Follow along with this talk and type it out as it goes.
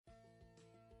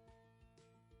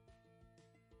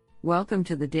Welcome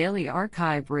to the Daily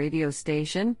Archive radio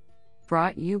station,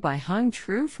 brought you by Hung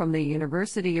Tru from the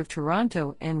University of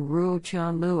Toronto and Ruo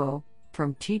Chan Luo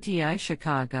from TTI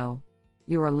Chicago.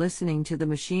 You are listening to the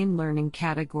Machine Learning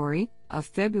category of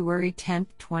February 10,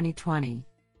 2020.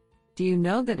 Do you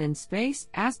know that in space,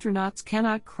 astronauts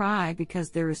cannot cry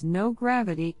because there is no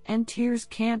gravity and tears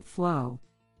can't flow?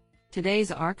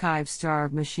 Today's archive star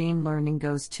of machine learning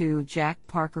goes to Jack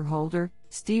Parker Holder,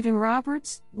 Stephen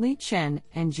Roberts, Li Chen,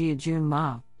 and Jiajun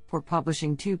Ma for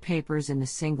publishing 2 papers in a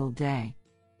single day.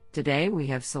 Today we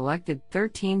have selected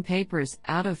 13 papers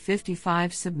out of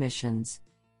 55 submissions.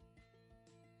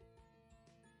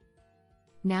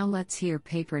 Now let's hear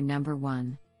paper number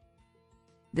 1.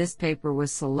 This paper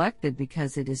was selected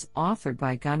because it is authored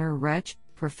by Gunnar Retsch,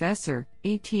 Professor,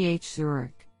 ETH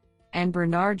Zurich, and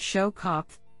Bernard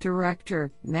Schokopf,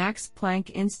 Director, Max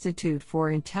Planck Institute for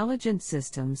Intelligent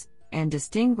Systems, and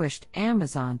Distinguished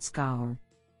Amazon Scholar.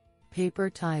 Paper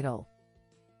title: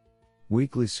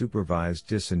 Weakly Supervised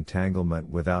Disentanglement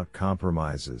Without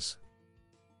Compromises.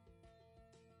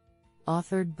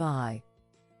 Authored by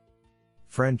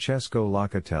Francesco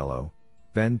Locatello,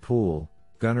 Ben Poole,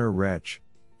 Gunnar Retsch,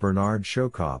 Bernard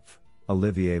Schokopf,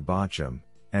 Olivier Bacham,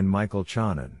 and Michael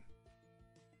Chanin.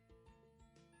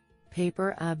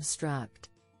 Paper abstract: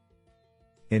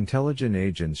 Intelligent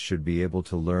agents should be able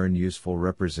to learn useful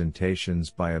representations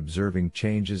by observing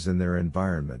changes in their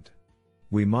environment.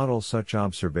 We model such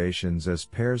observations as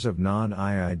pairs of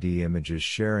non-IID images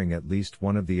sharing at least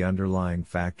one of the underlying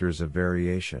factors of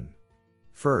variation.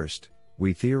 First,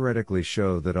 we theoretically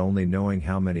show that only knowing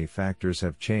how many factors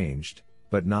have changed,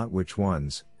 but not which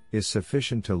ones, is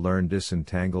sufficient to learn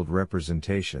disentangled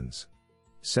representations.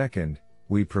 Second,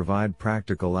 we provide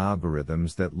practical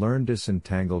algorithms that learn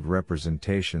disentangled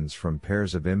representations from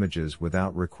pairs of images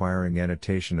without requiring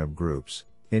annotation of groups,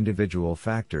 individual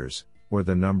factors, or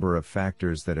the number of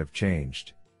factors that have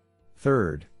changed.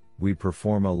 Third, we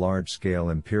perform a large-scale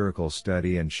empirical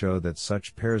study and show that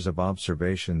such pairs of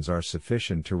observations are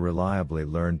sufficient to reliably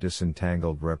learn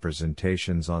disentangled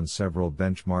representations on several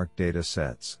benchmark data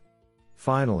sets.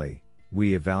 Finally,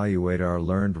 we evaluate our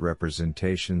learned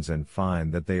representations and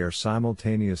find that they are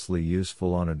simultaneously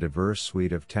useful on a diverse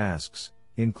suite of tasks,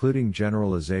 including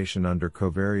generalization under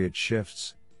covariate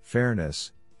shifts,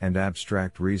 fairness, and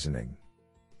abstract reasoning.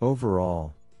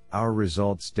 Overall, our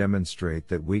results demonstrate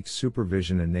that weak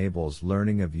supervision enables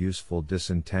learning of useful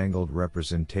disentangled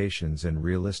representations in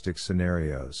realistic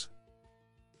scenarios.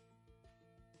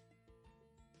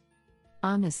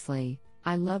 Honestly,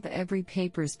 I love every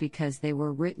papers because they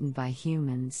were written by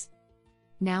humans.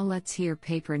 Now let's hear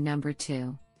paper number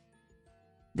 2.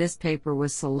 This paper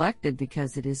was selected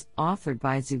because it is authored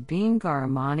by Zubin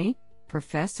Ghahramani,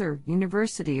 Professor,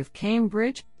 University of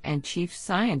Cambridge, and Chief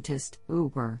Scientist,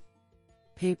 Uber.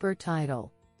 Paper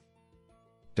title: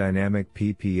 Dynamic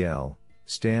PPL,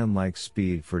 Stan-like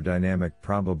Speed for Dynamic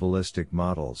Probabilistic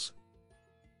Models.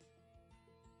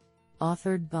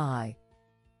 Authored by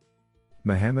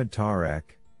Mohamed Tarek,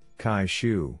 Kai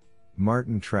Xu,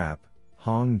 Martin Trapp,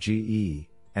 Hong Ge,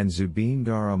 and Zubin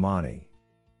Ghahramani.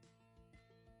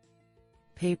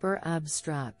 Paper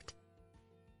abstract: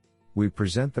 We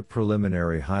present the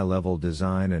preliminary high-level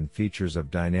design and features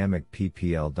of Dynamic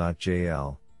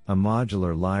PPL.jl, a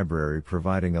modular library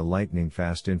providing a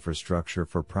lightning-fast infrastructure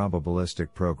for probabilistic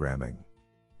programming.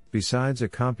 Besides a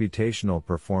computational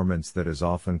performance that is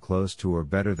often close to or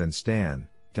better than Stan,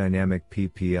 Dynamic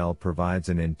PPL provides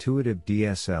an intuitive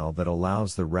DSL that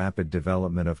allows the rapid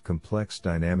development of complex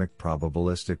dynamic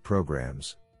probabilistic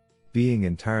programs. Being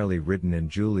entirely written in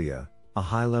Julia, a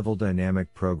high-level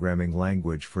dynamic programming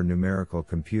language for numerical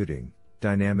computing,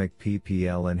 Dynamic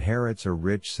PPL inherits a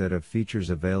rich set of features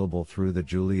available through the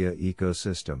Julia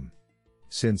ecosystem.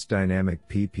 Since Dynamic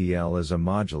PPL is a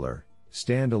modular,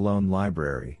 standalone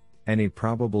library, any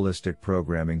probabilistic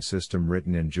programming system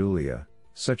written in Julia,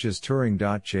 such as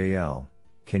Turing.jl,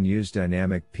 can use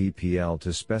Dynamic PPL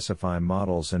to specify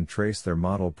models and trace their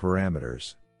model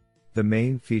parameters. The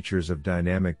main features of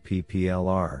Dynamic PPL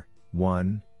are: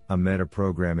 1. A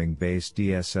metaprogramming-based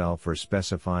DSL for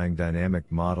specifying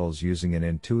dynamic models using an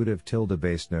intuitive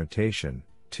tilde-based notation.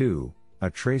 2. A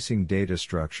tracing data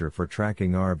structure for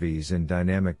tracking RVs in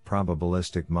dynamic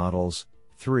probabilistic models.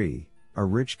 3. A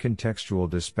rich contextual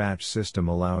dispatch system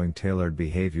allowing tailored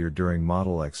behavior during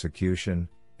model execution.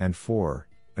 And 4.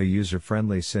 A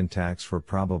user-friendly syntax for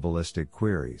probabilistic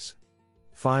queries.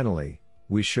 Finally,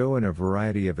 we show in a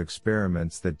variety of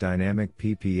experiments that Dynamic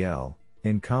PPL,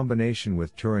 in combination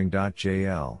with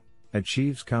Turing.jl,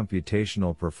 achieves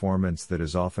computational performance that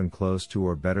is often close to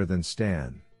or better than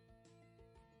Stan.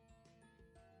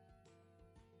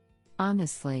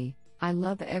 Honestly, I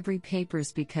love every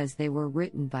papers because they were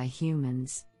written by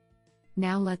humans.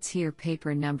 Now let's hear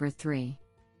paper number 3.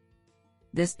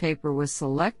 This paper was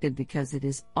selected because it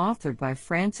is authored by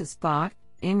Francis Bach,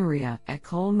 INRIA,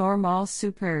 École Normale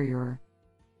Supérieure.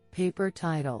 Paper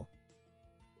title: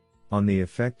 On the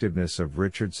Effectiveness of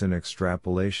Richardson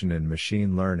Extrapolation in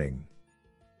Machine Learning.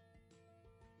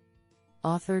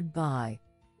 Authored by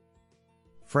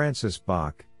Francis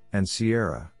Bach and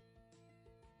Sierra.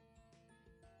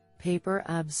 Paper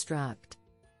abstract: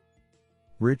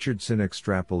 Richardson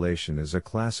extrapolation is a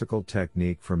classical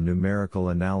technique from numerical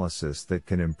analysis that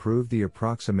can improve the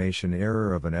approximation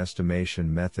error of an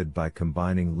estimation method by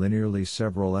combining linearly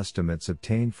several estimates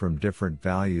obtained from different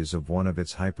values of one of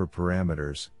its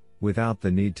hyperparameters, without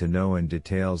the need to know in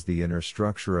details the inner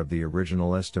structure of the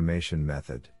original estimation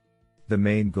method. The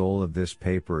main goal of this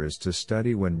paper is to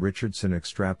study when Richardson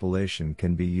extrapolation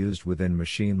can be used within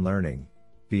machine learning,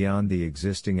 beyond the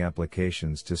existing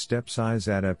applications to step size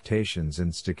adaptations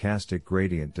and stochastic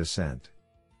gradient descent.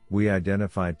 We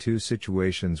identified 2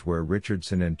 situations where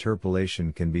Richardson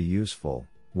interpolation can be useful.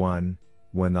 1.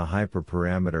 When the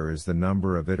hyperparameter is the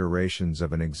number of iterations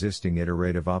of an existing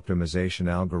iterative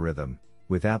optimization algorithm,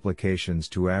 with applications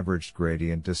to averaged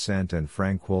gradient descent and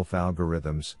Frank-Wolfe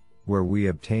algorithms, where we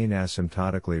obtain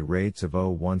asymptotically rates of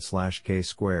O1/k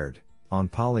squared, on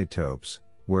polytopes,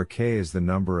 where k is the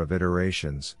number of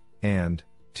iterations, and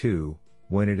 2.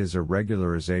 When it is a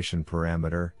regularization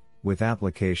parameter, with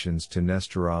applications to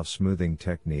Nesterov smoothing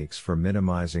techniques for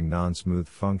minimizing non-smooth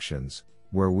functions,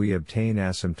 where we obtain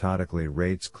asymptotically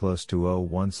rates close to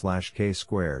O1/k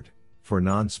squared, for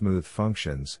non-smooth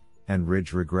functions, and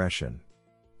ridge regression.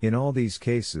 In all these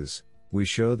cases, we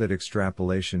show that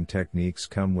extrapolation techniques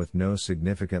come with no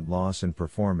significant loss in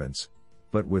performance,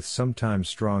 but with sometimes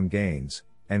strong gains,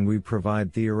 and we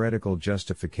provide theoretical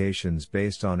justifications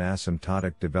based on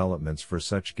asymptotic developments for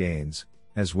such gains,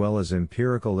 as well as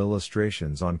empirical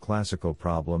illustrations on classical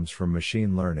problems from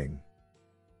machine learning.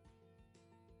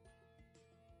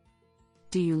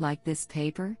 Do you like this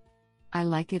paper? I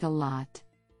like it a lot.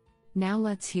 Now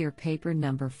let's hear paper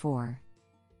number 4.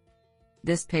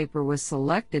 This paper was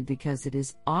selected because it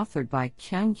is authored by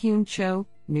Kyung-Hyun Cho,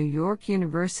 New York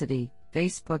University,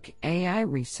 Facebook AI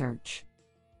Research.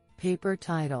 Paper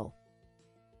title: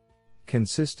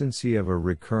 Consistency of a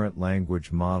recurrent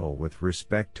language model with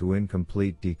respect to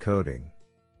incomplete decoding.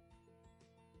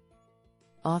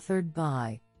 Authored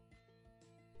by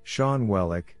Sean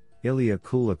Wellick, Ilya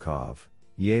Kulikov,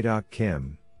 Yedok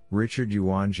Kim, Richard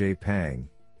Yuan-Jae Pang,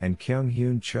 and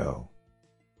Kyung-Hyun Cho.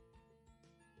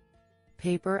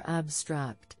 Paper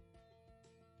abstract: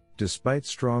 Despite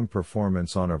strong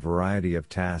performance on a variety of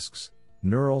tasks,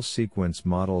 neural sequence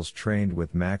models trained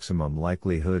with maximum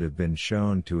likelihood have been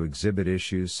shown to exhibit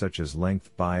issues such as length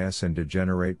bias and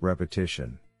degenerate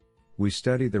repetition. We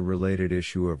study the related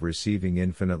issue of receiving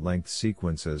infinite length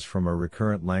sequences from a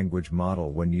recurrent language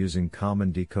model when using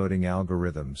common decoding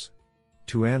algorithms.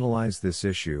 To analyze this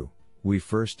issue, we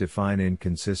first define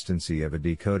inconsistency of a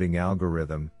decoding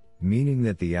algorithm, meaning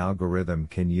that the algorithm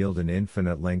can yield an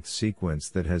infinite length sequence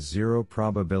that has zero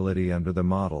probability under the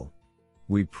model.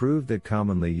 We prove that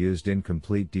commonly used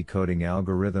incomplete decoding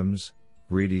algorithms,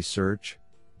 greedy search,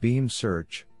 beam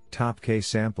search, top-K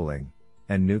sampling,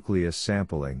 and nucleus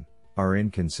sampling, are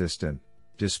inconsistent,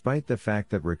 despite the fact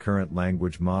that recurrent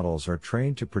language models are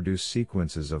trained to produce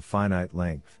sequences of finite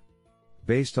length.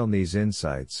 Based on these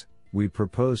insights, we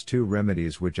propose 2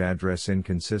 remedies which address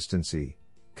inconsistency: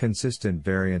 consistent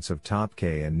variance of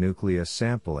top-K and nucleus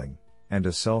sampling, and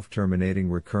a self-terminating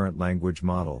recurrent language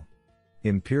model.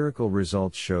 Empirical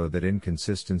results show that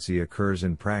inconsistency occurs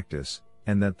in practice,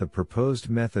 and that the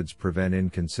proposed methods prevent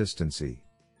inconsistency.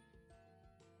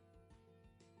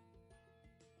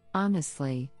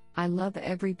 Honestly, I love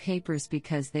every papers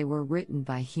because they were written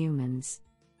by humans.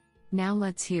 Now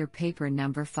let's hear paper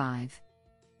number 5.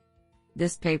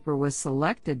 This paper was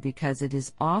selected because it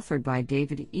is authored by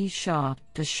David E. Shaw,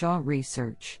 to Shaw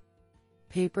Research.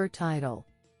 Paper title: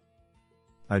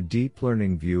 A deep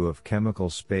learning view of chemical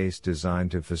space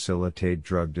designed to facilitate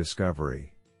drug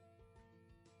discovery.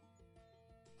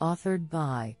 Authored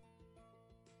by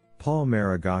Paul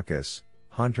Maragakis,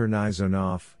 Hunter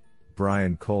Nizonoff,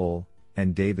 Brian Cole,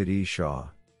 and David E. Shaw.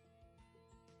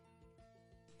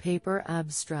 Paper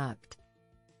abstract: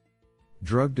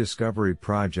 Drug discovery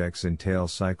projects entail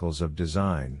cycles of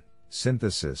design,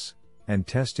 synthesis, and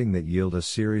testing that yield a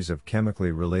series of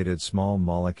chemically related small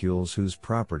molecules whose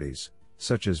properties,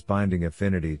 such as binding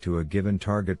affinity to a given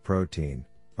target protein,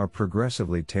 are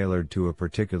progressively tailored to a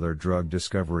particular drug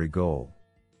discovery goal.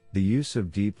 The use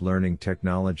of deep learning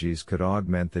technologies could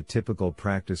augment the typical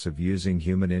practice of using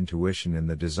human intuition in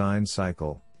the design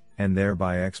cycle, and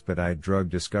thereby expedite drug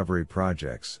discovery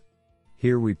projects.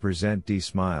 Here we present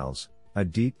DSmiles, a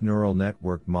deep neural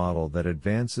network model that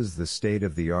advances the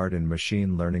state-of-the-art in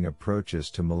machine learning approaches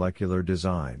to molecular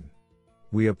design.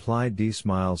 We applied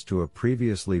DSmiles to a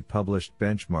previously published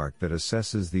benchmark that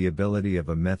assesses the ability of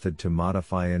a method to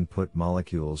modify input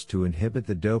molecules to inhibit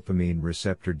the dopamine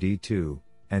receptor D2,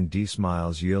 and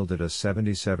DSmiles yielded a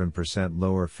 77%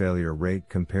 lower failure rate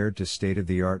compared to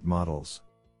state-of-the-art models.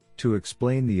 To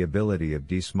explain the ability of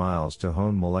DSmiles to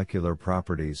hone molecular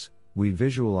properties, we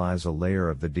visualize a layer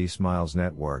of the DSmiles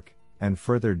network, and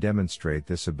further demonstrate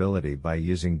this ability by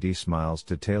using DSmiles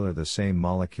to tailor the same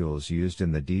molecules used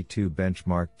in the D2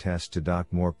 benchmark test to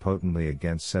dock more potently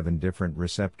against 7 different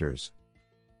receptors.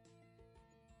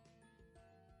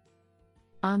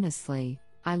 Honestly,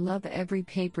 I love every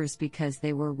papers because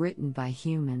they were written by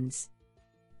humans.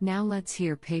 Now let's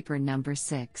hear paper number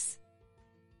 6.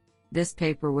 This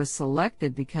paper was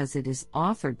selected because it is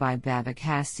authored by Babak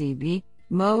Hasibi,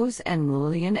 Mose and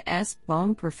Lillian S.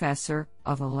 Bohm, Professor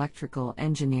of Electrical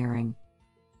Engineering.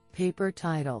 Paper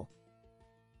title: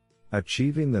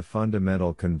 Achieving the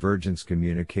Fundamental Convergence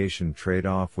Communication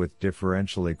Trade-off with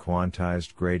Differentially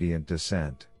Quantized Gradient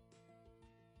Descent.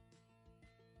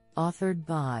 Authored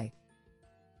by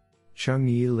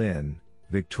Chung-Yi Lin,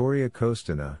 Victoria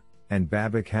Kostana, and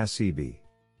Babak Hasibi.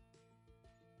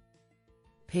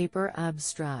 Paper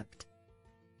abstract: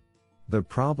 The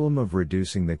problem of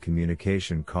reducing the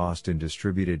communication cost in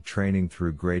distributed training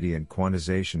through gradient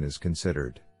quantization is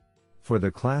considered. For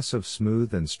the class of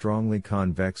smooth and strongly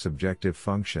convex objective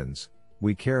functions,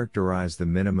 we characterize the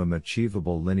minimum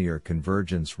achievable linear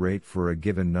convergence rate for a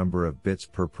given number of bits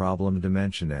per problem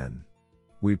dimension n.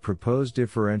 We propose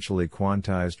differentially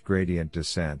quantized gradient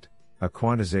descent, a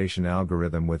quantization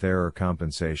algorithm with error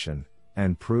compensation,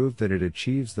 and prove that it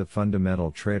achieves the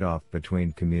fundamental trade-off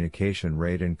between communication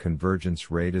rate and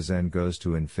convergence rate as n goes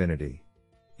to infinity.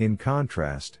 In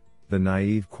contrast, the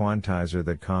naive quantizer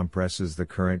that compresses the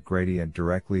current gradient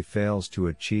directly fails to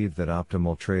achieve that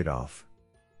optimal trade-off.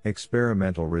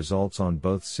 Experimental results on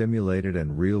both simulated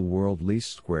and real-world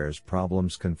least squares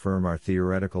problems confirm our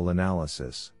theoretical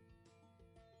analysis.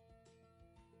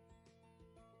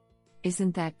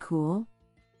 Isn't that cool?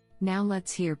 Now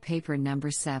let's hear paper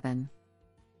number 7.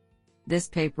 This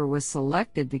paper was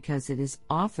selected because it is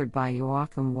authored by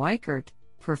Joachim Weichert,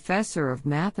 Professor of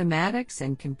Mathematics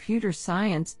and Computer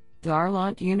Science,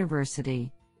 Saarland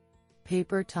University.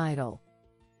 Paper title: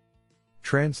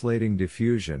 Translating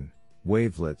Diffusion,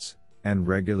 Wavelets, and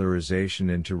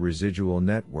Regularization into Residual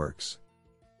Networks.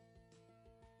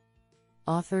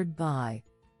 Authored by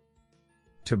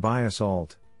Tobias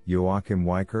Alt, Joachim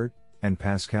Weichert, and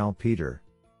Pascal Peter.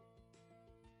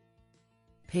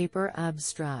 Paper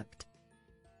abstract: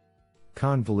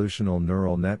 Convolutional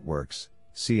neural networks,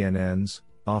 CNNs,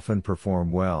 often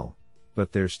perform well,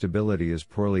 but their stability is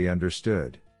poorly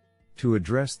understood. To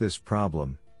address this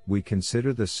problem, we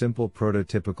consider the simple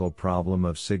prototypical problem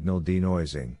of signal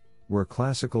denoising, where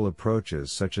classical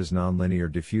approaches such as nonlinear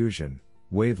diffusion,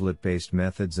 wavelet-based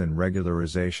methods and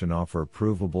regularization offer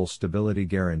provable stability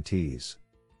guarantees.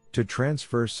 To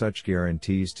transfer such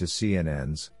guarantees to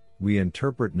CNNs, we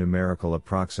interpret numerical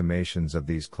approximations of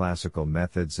these classical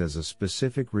methods as a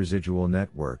specific residual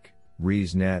network,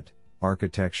 ResNet,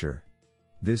 architecture.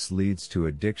 This leads to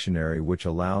a dictionary which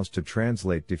allows to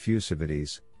translate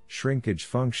diffusivities, shrinkage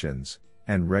functions,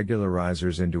 and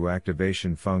regularizers into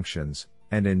activation functions,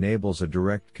 and enables a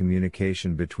direct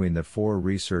communication between the 4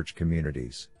 research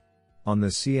communities. On the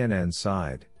CNN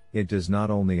side, it does not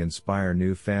only inspire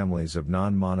new families of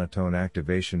non-monotone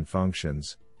activation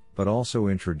functions, but also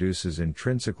introduces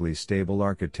intrinsically stable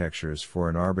architectures for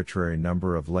an arbitrary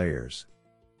number of layers.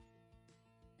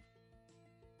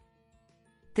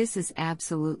 This is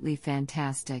absolutely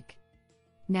fantastic.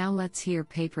 Now let's hear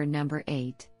paper number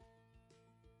 8.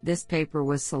 This paper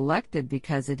was selected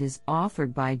because it is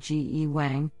authored by G.E.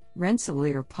 Wang,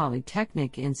 Rensselaer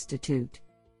Polytechnic Institute.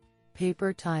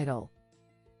 Paper title: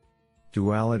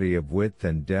 Duality of Width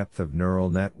and Depth of Neural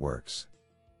Networks.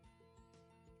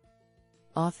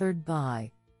 Authored by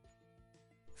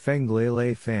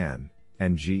Fenglele Fan,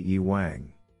 and G.E.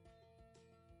 Wang.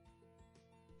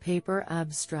 Paper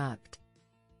abstract: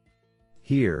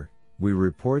 Here, we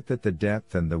report that the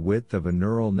depth and the width of a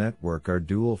neural network are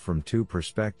dual from 2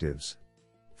 perspectives.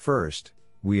 First,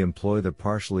 we employ the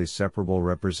partially separable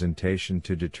representation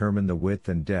to determine the width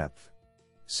and depth.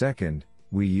 Second,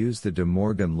 we use the De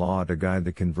Morgan law to guide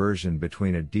the conversion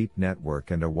between a deep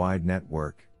network and a wide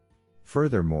network.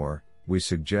 Furthermore, we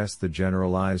suggest the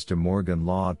generalized De Morgan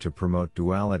law to promote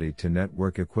duality to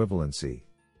network equivalency.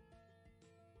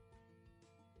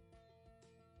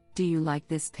 Do you like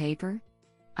this paper?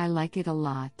 I like it a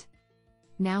lot.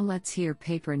 Now let's hear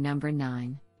paper number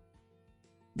 9.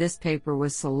 This paper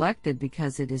was selected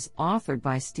because it is authored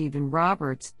by Stephen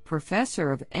Roberts,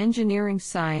 Professor of Engineering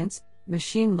Science,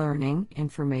 Machine Learning,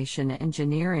 Information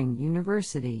Engineering,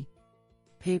 University.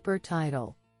 Paper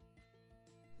title: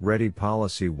 Ready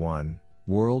Policy 1,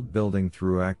 World Building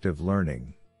Through Active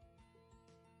Learning.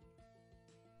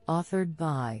 Authored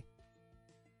by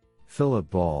Philip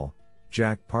Ball,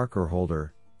 Jack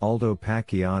Parkerholder, Aldo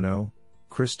Pacchiano,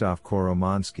 Krzysztof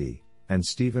Koromansky, and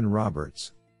Stephen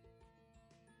Roberts.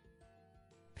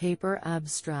 Paper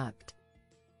abstract: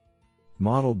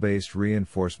 Model-Based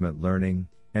Reinforcement Learning,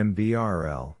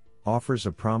 MBRL, offers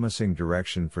a promising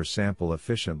direction for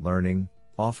sample-efficient learning,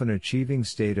 often achieving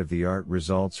state-of-the-art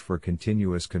results for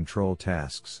continuous control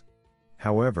tasks.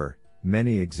 However,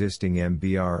 many existing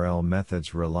MBRL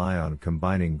methods rely on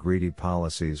combining greedy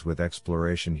policies with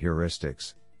exploration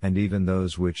heuristics, and even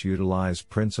those which utilize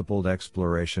principled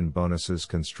exploration bonuses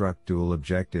construct dual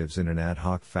objectives in an ad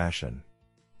hoc fashion.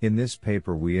 In this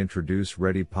paper we introduce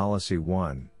Ready Policy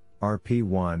 1,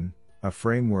 RP1, a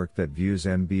framework that views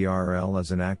MBRL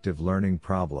as an active learning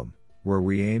problem, where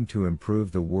we aim to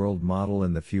improve the world model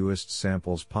in the fewest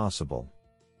samples possible.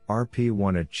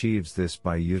 RP1 achieves this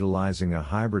by utilizing a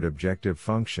hybrid objective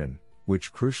function,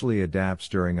 which crucially adapts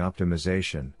during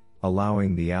optimization,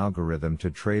 allowing the algorithm to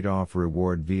trade off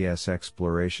reward vs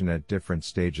exploration at different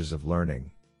stages of learning.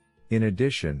 In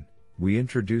addition, we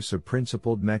introduce a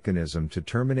principled mechanism to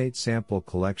terminate sample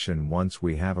collection once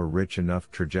we have a rich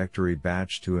enough trajectory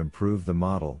batch to improve the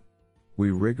model.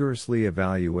 We rigorously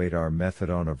evaluate our method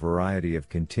on a variety of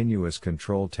continuous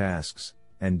control tasks,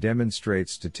 and demonstrate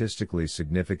statistically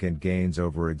significant gains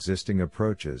over existing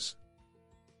approaches.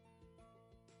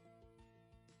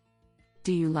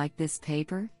 Do you like this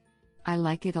paper? I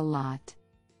like it a lot.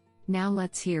 Now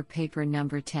let's hear paper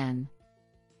number 10.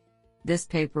 This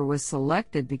paper was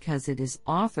selected because it is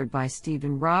authored by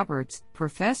Stephen Roberts,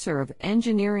 Professor of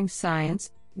Engineering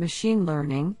Science, Machine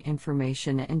Learning,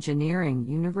 Information Engineering,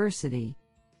 University.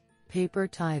 Paper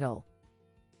title: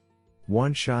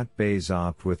 One-Shot Bayes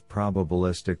Opt with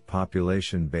Probabilistic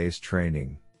Population-Based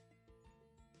Training.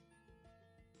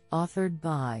 Authored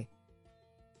by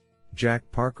Jack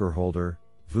Parkerholder,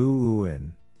 Vu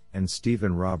Nguyen, and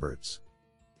Stephen Roberts.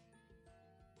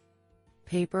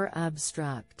 Paper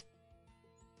abstract: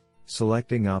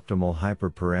 Selecting optimal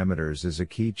hyperparameters is a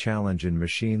key challenge in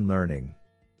machine learning.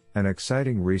 An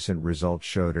exciting recent result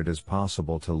showed it is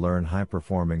possible to learn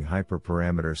high-performing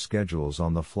hyperparameter schedules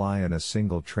on the fly in a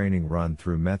single training run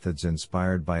through methods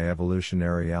inspired by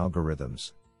evolutionary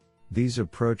algorithms. These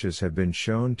approaches have been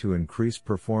shown to increase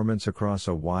performance across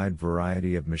a wide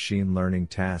variety of machine learning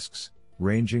tasks,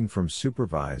 ranging from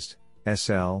supervised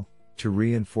 (SL) to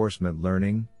reinforcement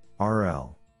learning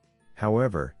 (RL).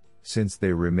 However, since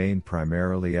they remain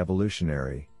primarily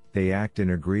evolutionary, they act in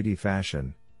a greedy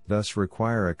fashion, thus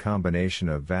require a combination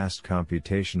of vast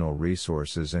computational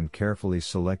resources and carefully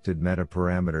selected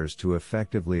metaparameters to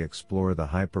effectively explore the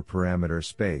hyperparameter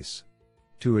space.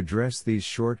 To address these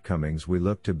shortcomings we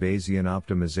look to Bayesian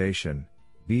optimization,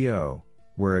 BO,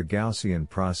 where a Gaussian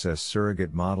process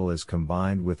surrogate model is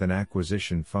combined with an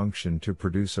acquisition function to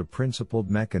produce a principled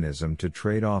mechanism to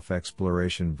trade off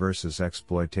exploration versus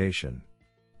exploitation.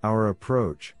 Our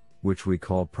approach, which we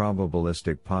call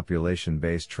probabilistic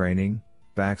population-based training,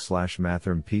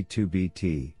 \Mathrm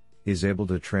P2BT, is able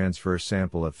to transfer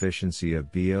sample efficiency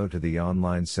of BO to the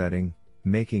online setting,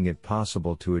 making it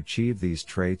possible to achieve these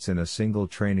traits in a single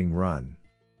training run.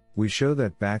 We show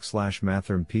that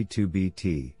 \Mathrm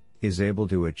P2BT is able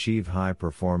to achieve high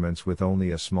performance with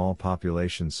only a small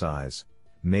population size,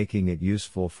 making it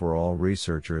useful for all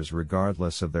researchers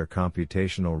regardless of their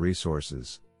computational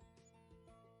resources.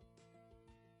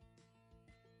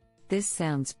 This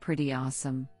sounds pretty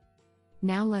awesome.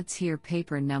 Now let's hear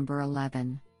paper number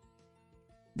 11.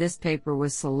 This paper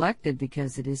was selected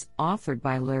because it is authored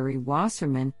by Larry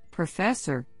Wasserman,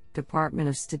 Professor, Department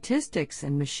of Statistics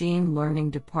and Machine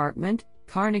Learning Department,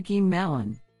 Carnegie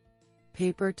Mellon.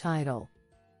 Paper title: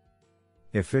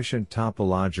 Efficient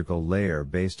Topological Layer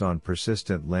Based on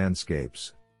Persistent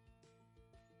Landscapes.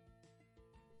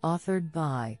 Authored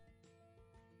by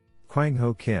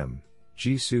Kwang-Ho Kim,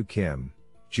 Ji-Soo Kim,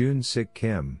 Jun-Sik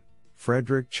Kim,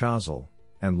 Frederick Chazal,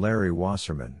 and Larry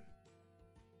Wasserman.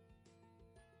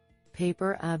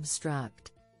 Paper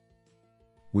abstract: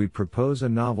 We propose a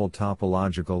novel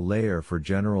topological layer for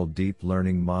general deep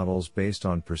learning models based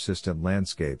on persistent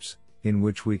landscapes, in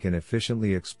which we can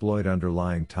efficiently exploit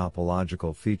underlying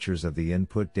topological features of the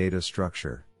input data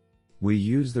structure. We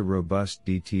use the robust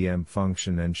DTM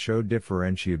function and show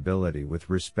differentiability with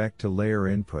respect to layer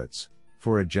inputs,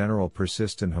 for a general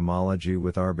persistent homology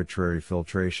with arbitrary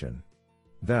filtration.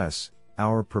 Thus,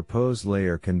 our proposed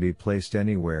layer can be placed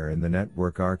anywhere in the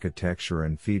network architecture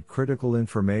and feed critical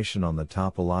information on the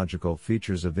topological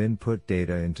features of input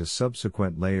data into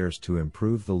subsequent layers to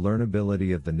improve the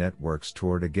learnability of the networks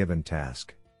toward a given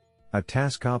task. A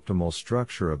task-optimal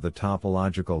structure of the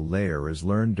topological layer is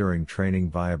learned during training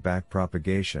via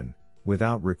backpropagation,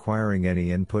 without requiring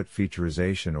any input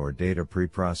featurization or data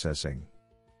preprocessing.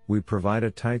 We provide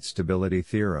a tight stability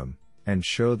theorem, and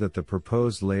show that the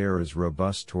proposed layer is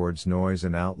robust towards noise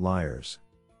and outliers.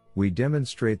 We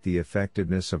demonstrate the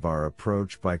effectiveness of our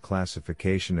approach by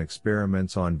classification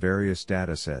experiments on various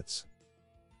datasets.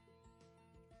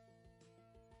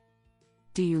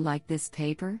 Do you like this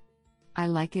paper? I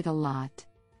like it a lot.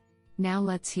 Now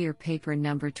let's hear paper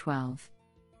number 12.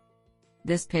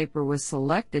 This paper was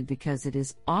selected because it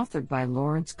is authored by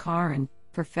Lawrence Karan,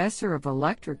 Professor of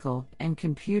Electrical and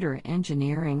Computer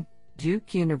Engineering,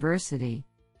 Duke University.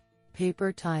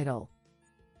 Paper title: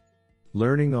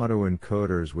 Learning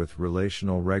Autoencoders with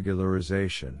Relational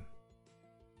Regularization.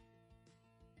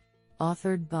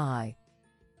 Authored by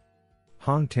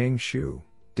Hongtang Xu,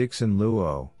 Dixon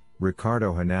Luo,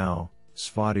 Ricardo Hanau,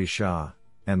 Svati Shah,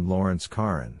 and Lawrence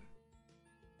Karan.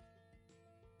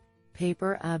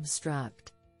 Paper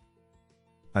abstract: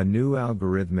 A new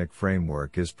algorithmic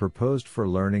framework is proposed for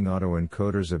learning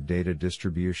autoencoders of data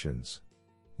distributions.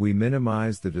 We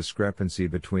minimize the discrepancy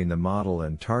between the model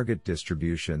and target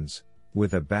distributions,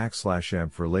 with a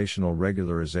 \m relational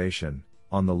regularization,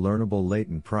 on the learnable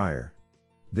latent prior.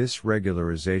 This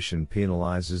regularization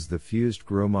penalizes the fused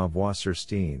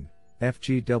Gromov-Wasserstein,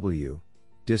 FGW,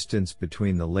 distance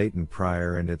between the latent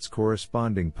prior and its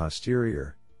corresponding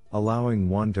posterior, allowing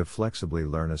one to flexibly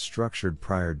learn a structured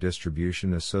prior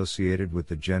distribution associated with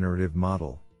the generative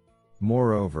model.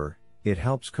 Moreover, it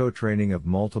helps co-training of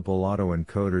multiple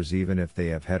autoencoders even if they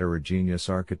have heterogeneous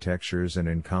architectures and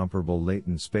incomparable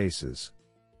latent spaces.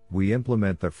 We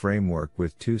implement the framework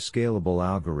with two scalable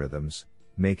algorithms,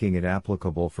 making it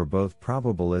applicable for both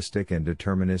probabilistic and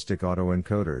deterministic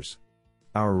autoencoders.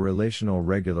 Our relational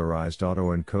regularized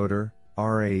autoencoder,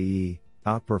 RAE,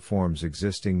 outperforms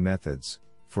existing methods,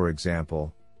 for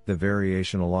example, the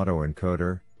variational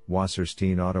autoencoder,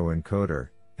 Wasserstein autoencoder,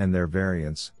 and their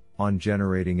variants, on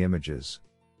generating images.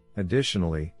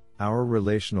 Additionally, our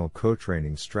relational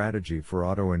co-training strategy for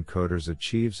autoencoders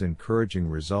achieves encouraging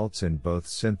results in both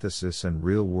synthesis and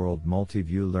real-world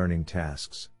multi-view learning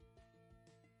tasks.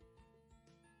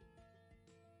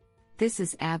 This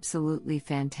is absolutely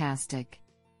fantastic.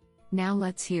 Now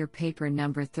let's hear paper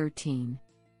number 13.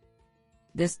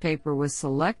 This paper was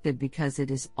selected because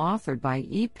it is authored by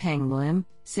Yipeng Lim,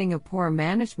 Singapore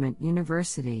Management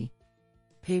University.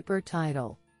 Paper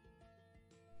title: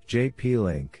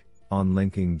 JP-Link, on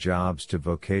linking jobs to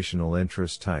vocational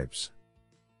interest types.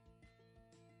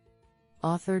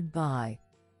 Authored by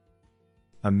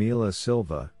Amila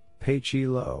Silva, Pei-Chi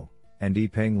Lo, and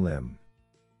Yipeng Lim.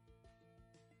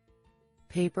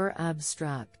 Paper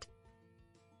abstract: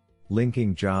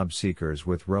 Linking job seekers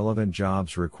with relevant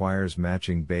jobs requires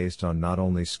matching based on not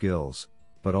only skills,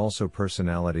 but also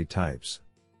personality types.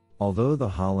 Although the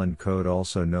Holland Code,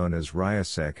 also known as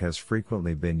RIASEC, has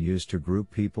frequently been used to group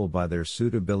people by their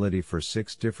suitability for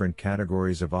 6 different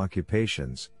categories of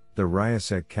occupations, the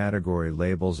RIASEC category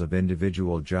labels of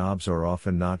individual jobs are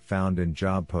often not found in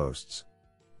job posts.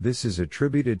 This is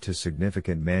attributed to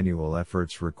significant manual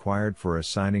efforts required for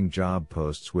assigning job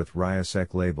posts with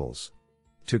RIASEC labels.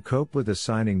 To cope with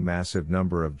assigning massive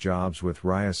number of jobs with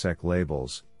RIASEC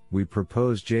labels, we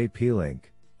propose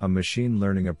JP-Link, a machine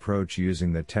learning approach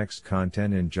using the text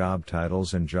content in job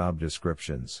titles and job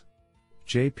descriptions.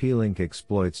 JP-Link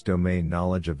exploits domain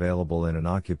knowledge available in an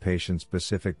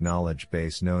occupation-specific knowledge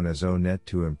base known as ONet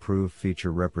to improve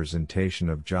feature representation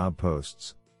of job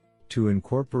posts. To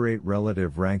incorporate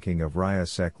relative ranking of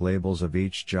RIASEC labels of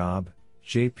each job,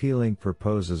 JP-Link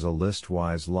proposes a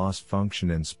list-wise loss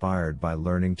function inspired by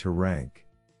learning to rank.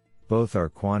 Both our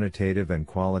quantitative and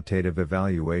qualitative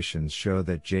evaluations show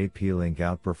that JP-Link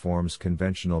outperforms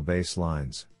conventional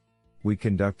baselines. We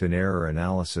conduct an error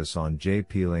analysis on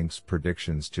JP-Link's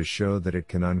predictions to show that it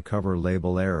can uncover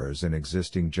label errors in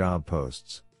existing job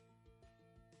posts.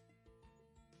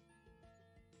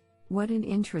 What an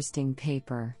interesting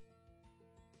paper.